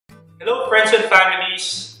Hello friends and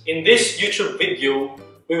families, in this YouTube video,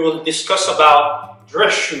 we will discuss about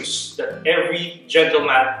dress shoes that every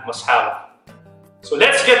gentleman must have. So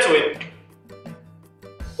let's get to it.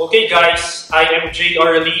 Okay guys, I am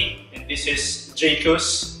J.R. Lee and this is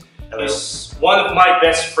Jacus. He's one of my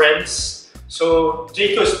best friends. So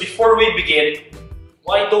Jacus, before we begin,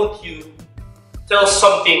 why don't you tell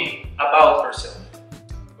something about yourself?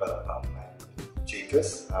 Well, I'm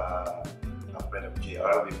Jacus, a friend of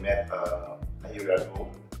JR. We met a year ago,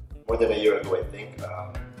 more than a year ago I think.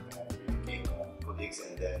 We became colleagues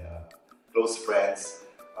and then close friends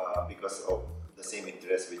because of the same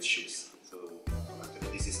interest with shoes. So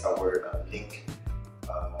actually this is our link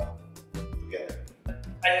together.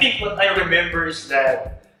 I think what I remember is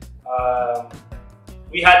that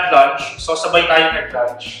we had lunch, so sabay tayo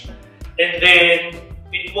nag-lunch. And then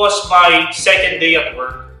it was my second day at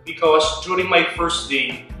work because during my first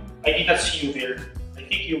day, I did not see you there. I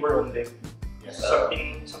think you were on deck. Yes,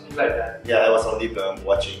 something like that. Yeah, I was only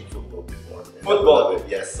watching football before. Football?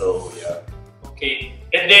 Yes, so yeah. Okay.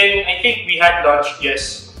 And then I think we had lunch,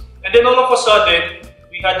 yes. And then all of a sudden,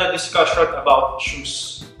 we had a discussion about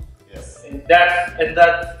shoes. Yes. And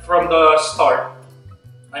that from the start,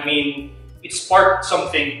 I mean, it sparked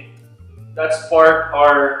something that sparked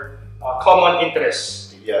our common interest.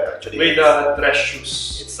 Yeah, actually, with dress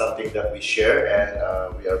shoes. It's something that we share and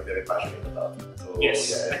we are very passionate about. So,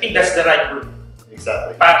 yes, yeah, I think that's the right word.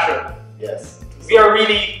 Exactly. Passion. Yes. We are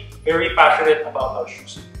really very passionate about our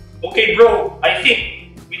shoes. Okay, bro, I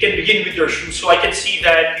think we can begin with your shoes. So I can see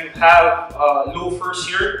that you have loafers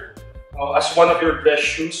here as one of your dress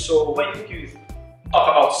shoes. So why don't you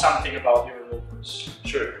talk about something about your loafers?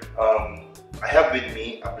 Sure. I have with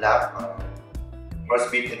me a black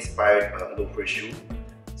Horsebeat inspired loafer shoe.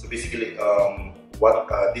 So basically,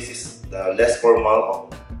 this is the less formal of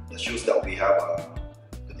the shoes that we have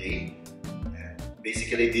today. And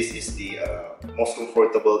basically, this is the most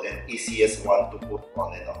comfortable and easiest one to put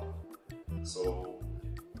on and off. So,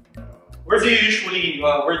 where do you usually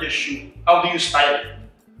wear this shoe? How do you style it?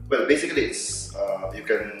 Well, basically, it's you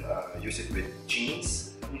can use it with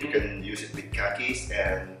jeans. You can use it with khakis,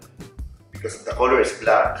 and because the color is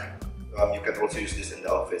black, you can also use this in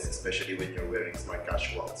the office, especially when you're wearing smart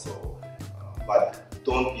casual. So, but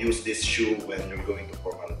don't use this shoe when you're going to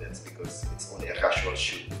formal events because it's only a casual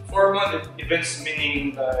shoe. Formal events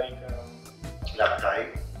meaning like black tie.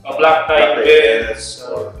 A black tie events,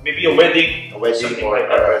 or maybe a wedding. A wedding or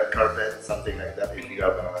like a red carpet, something like that. If you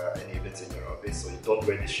have any events in your office, so you don't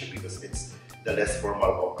wear this shoe because it's the less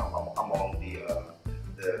formal among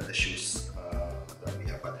the shoes that we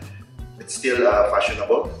have. But it's still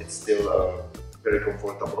fashionable. It's still very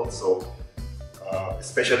comfortable. So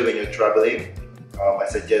especially when you're traveling, I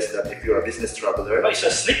suggest that if you're a business traveler, it's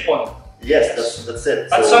a slip-on. Yes, that's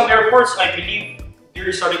it. At some airports, I believe there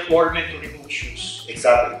is a requirement to remove shoes.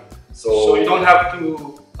 Exactly. So you don't have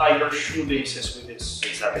to tie your shoelaces with this.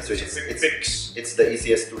 Exactly. So it's the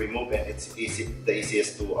easiest to remove and it's the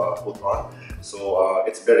easiest to put on. So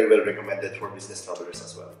it's very well recommended for business travelers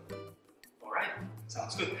as well. Alright,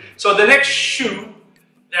 sounds good. So the next shoe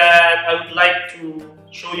that I would like to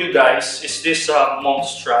show you guys is this monk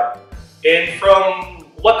strap. And from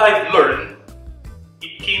what I've learned,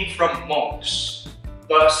 it came from monks,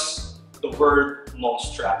 thus the word monk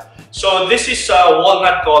strap. So this is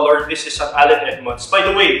walnut color. This is an Allen Edmonds. By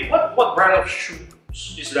the way, what brand of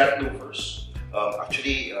shoes is that, Loafers?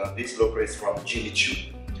 Actually, this loafer is from Jimmy Choo.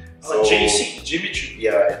 So, Jimmy Choo.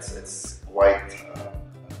 Yeah, it's quite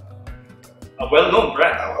a well-known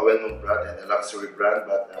brand. A well-known brand and a luxury brand,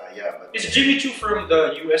 but yeah. But is Jimmy Choo from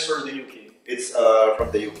the US or the UK? It's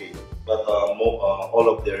from the UK, but all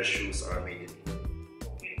of their shoes are made in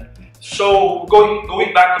India. Okay. So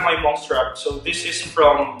going back to my monk strap, so this is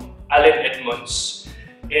from Allen Edmonds,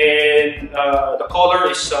 and the color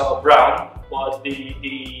is brown, but they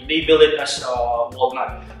label it as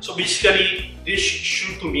walnut. So basically, this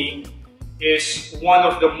shoe to me is one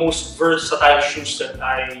of the most versatile shoes that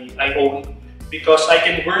I own because I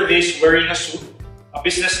can wear this wearing a suit, a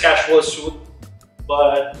business casual suit,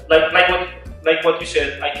 but like what you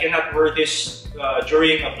said, I cannot wear this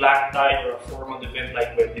during a black tie or a formal event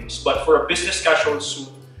like weddings. But for a business casual suit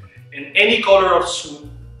and any color of suit,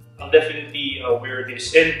 I'll definitely wear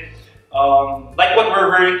this. And like what we're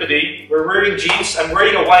wearing today, we're wearing jeans. I'm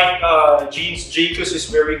wearing a white jeans. Jacus is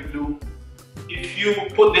wearing blue. If you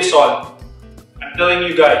put this on, I'm telling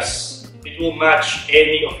you guys, it will match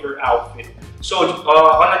any of your outfit. So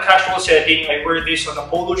on a casual setting, I wear this on a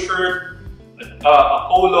polo shirt, a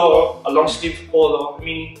polo, a long sleeve polo. I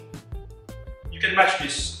mean, you can match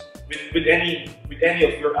this with any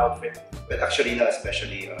of your outfit. But actually now,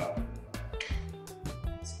 especially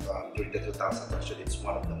during the 2000s. Actually, it's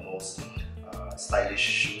one of the most stylish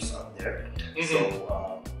shoes out there.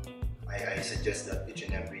 So I suggest that each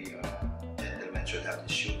and every gentleman should have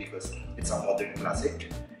this shoe because it's a modern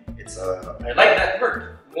classic. It's a I like that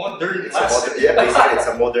word, modern classic. Basically it's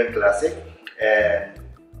a modern classic, and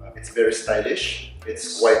it's very stylish.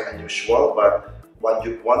 It's quite unusual, but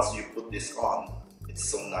once you put this on, it's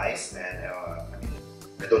so nice. And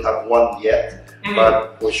I don't have one yet,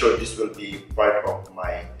 but for sure this will be part of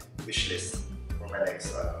my wish list for my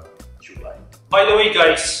next shoe buy. By the way,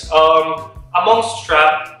 guys, a monk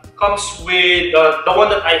strap comes with the one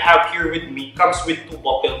that I have here with me comes with 2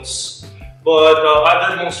 buckles. But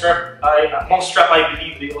other monk strap, I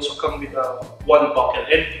believe they also come with 1 buckle.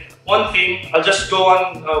 And one thing, I'll just go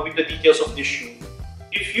on with the details of this shoe.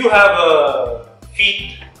 If you have a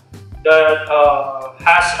feet that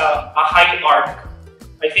has a high arc,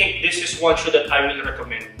 I think this is one shoe that I will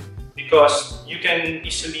recommend because you can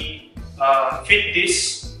easily fit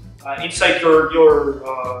this inside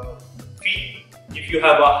your feet if you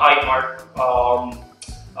have a high arc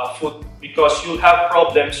foot, because you'll have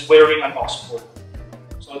problems wearing an Oxford.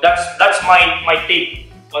 So that's my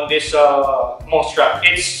take on this monk strap.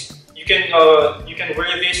 You can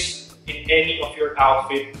wear this in any of your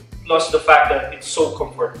outfit, plus the fact that it's so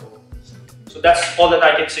comfortable. So that's all that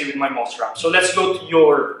I can say with my monk strap. So let's go to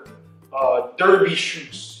your derby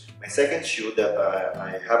shoes. My second shoe that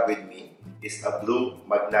I have with me is a blue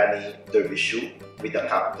Magnani derby shoe with a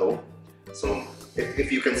cap toe. So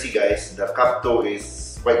if you can see, guys, the cap toe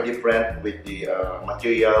is quite different with the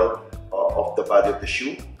material of the body of the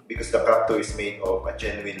shoe, because the cap toe is made of a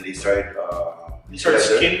genuine lizard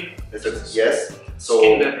skin. Yes. So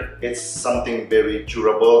it's something very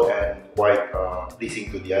durable and quite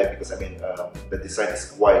pleasing to the eye, because I mean the design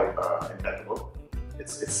is quite impeccable.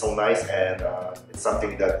 It's so nice, and it's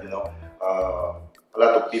something that a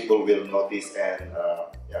lot of people will notice, and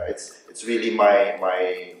yeah, it's really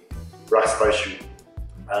my rock star shoe,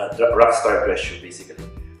 rock star dress shoe basically.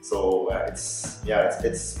 So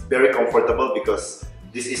it's very comfortable because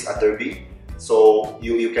this is a derby. So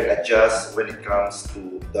you can adjust when it comes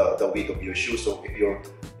to the weight of your shoe. So if you're,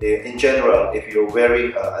 in general, if you're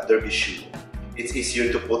wearing a derby shoe, it's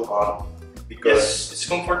easier to put on because it's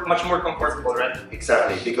much more comfortable, right?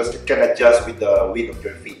 Exactly, because it can adjust with the weight of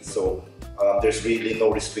your feet. So there's really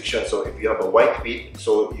no restriction. So if you have a wide feet,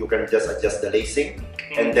 so you can just adjust the lacing,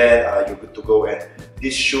 and then you're good to go. And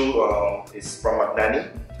this shoe is from Magnani.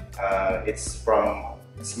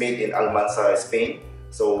 It's made in Almansa, Spain.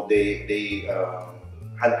 So they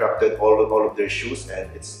handcrafted all of their shoes,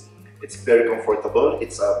 and it's very comfortable.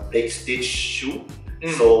 It's a Blake stitch shoe,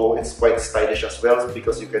 so it's quite stylish as well,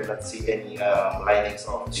 because you cannot see any linings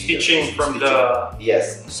of the stitching from the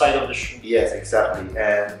side of the shoe. Yes, exactly,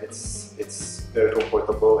 and it's very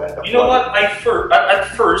comfortable. And you know what? At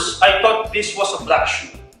first I thought this was a black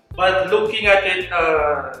shoe, but looking at it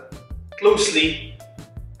closely,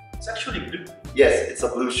 it's actually blue. Yes, it's a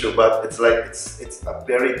blue shoe, but it's a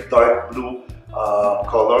very dark blue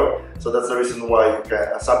color. So that's the reason why you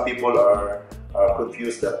can. Some people are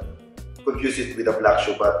confuse it with a black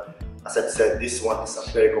shoe. But as I said, this one is a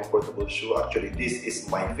very comfortable shoe. Actually, this is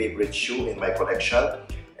my favorite shoe in my collection,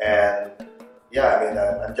 and yeah, I mean,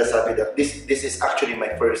 I'm just happy that this is actually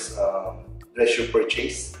my first dress shoe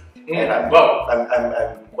purchase, and I'm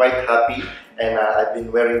quite happy. And I've been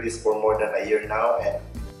wearing this for more than a year now, and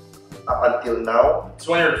up until now, it's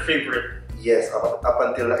one of your favorite. Yes, up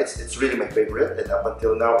until now, it's really my favorite, and up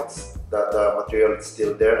until now, it's the material is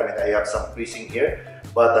still there. I mean, I have some creasing here,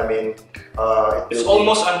 but I mean, it's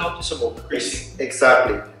almost unnoticeable creasing.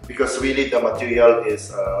 Exactly, because really the material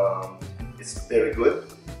is very good,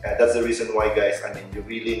 and that's the reason why, guys. I mean, you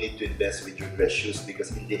really need to invest with your dress shoes,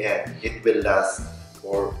 because in the end, it will last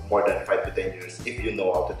for more than 5 to 10 years if you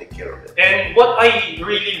know how to take care of it. And what I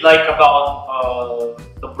really like about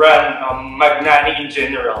the brand Magnani in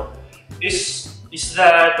general is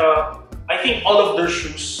that I think all of their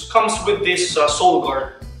shoes comes with this sole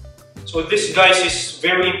guard. So this, guys, is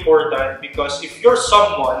very important, because if you're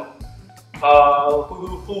someone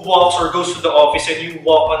who walks or goes to the office and you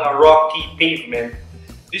walk on a rocky pavement,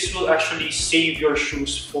 this will actually save your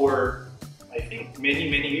shoes for, I think,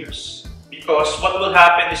 many years. Because what will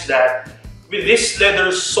happen is that with this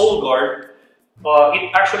leather sole guard,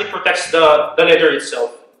 it actually protects the leather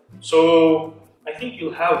itself. So I think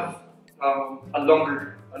you'll have a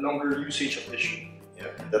longer usage of the shoe. Yeah,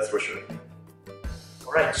 that's for sure.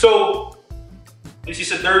 Alright, so this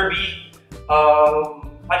is a derby.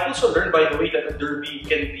 I also learned, by the way, that a derby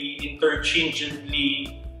can be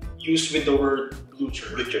interchangeably used with the word Blucher.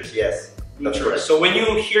 Bluchers, yes. Blucher. So when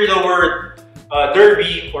you hear the word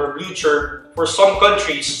Derby or Blucher, for some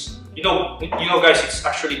countries, you know guys, it's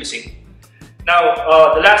actually the same. Now,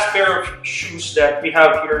 the last pair of shoes that we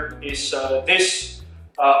have here is this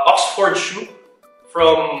Oxford shoe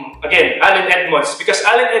from, again, Allen Edmonds, because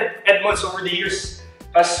Allen Edmonds over the years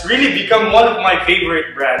has really become one of my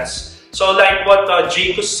favorite brands. So like what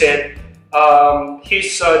Jacob said,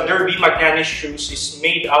 his Derby Magnani shoes is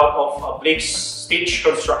made out of Blake's Stitch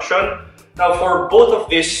construction. Now for both of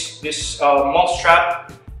this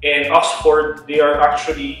Mousetrap and Oxford, they are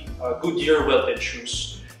actually Goodyear welted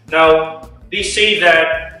shoes. Now they say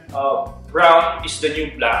that brown is the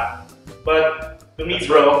new black, but to me,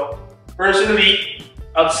 bro, personally,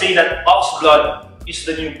 I'd say that Oxblood is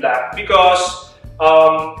the new black, because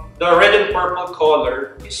the red and purple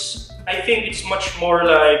color is, I think it's much more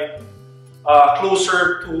like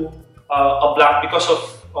closer to a black because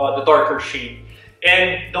of the darker shade.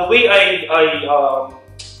 And the way I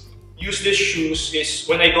use these shoes is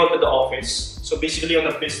when I go to the office, so basically on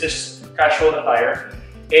a business casual attire,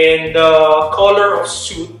 and the color of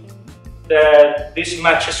suit that this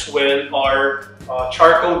matches well are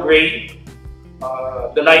charcoal gray,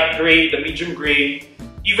 the light gray, the medium gray,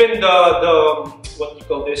 even the what you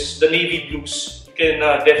call this, the navy blues. You can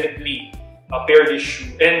definitely pair this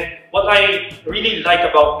shoe. And what I really like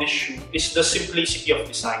about this shoe is the simplicity of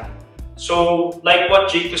design. So like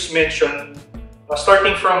what Jacobs mentioned,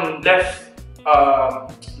 starting from left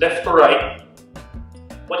to right,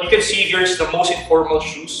 what you can see here is the most informal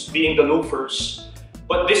shoes, being the loafers.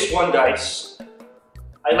 But this one, guys,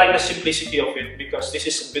 I like the simplicity of it because this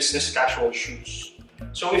is business casual shoes.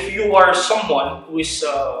 So if you are someone who is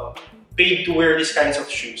paid to wear these kinds of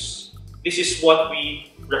shoes, this is what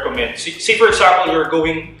we recommend. Say for example, you're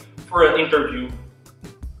going for an interview,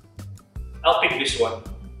 I'll pick this one,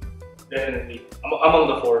 definitely, among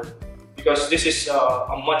the four, because this is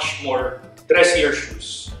a much more dressier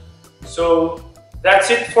shoes. So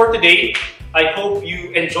that's it for today. I hope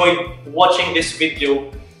you enjoyed watching this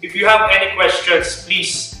video. If you have any questions,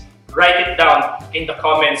 please write it down in the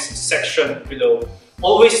comments section below.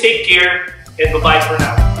 Always take care, and bye-bye for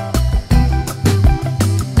now.